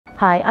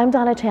Hi, I'm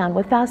Donna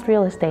with Fast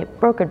Real Estate,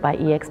 brokered by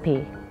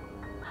EXP.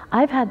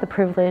 I've had the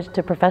privilege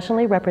to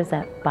professionally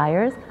represent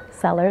buyers,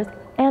 sellers,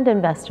 and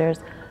investors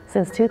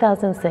since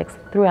 2006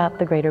 throughout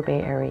the Greater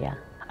Bay Area.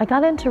 I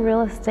got into real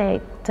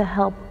estate to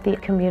help the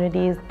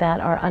communities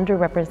that are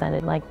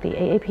underrepresented, like the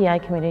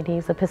AAPI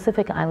communities, the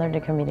Pacific Islander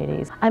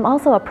communities. I'm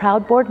also a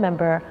proud board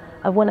member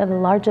of one of the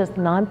largest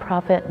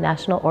nonprofit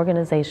national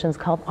organizations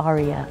called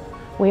ARIA.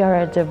 We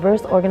are a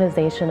diverse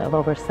organization of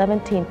over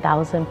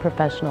 17,000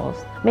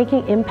 professionals,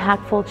 making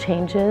impactful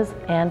changes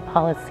and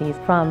policies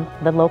from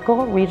the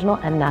local, regional,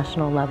 and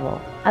national level.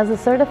 As a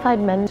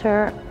certified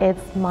mentor,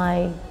 it's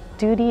my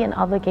duty and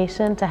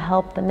obligation to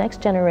help the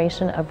next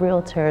generation of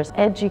realtors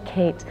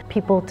educate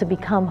people to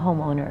become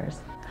homeowners.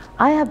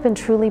 I have been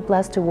truly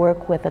blessed to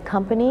work with a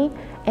company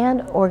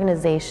and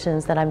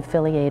organizations that I'm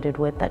affiliated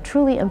with that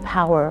truly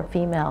empower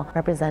female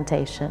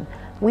representation.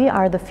 We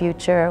are the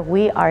future,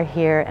 we are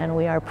here, and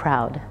we are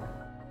proud.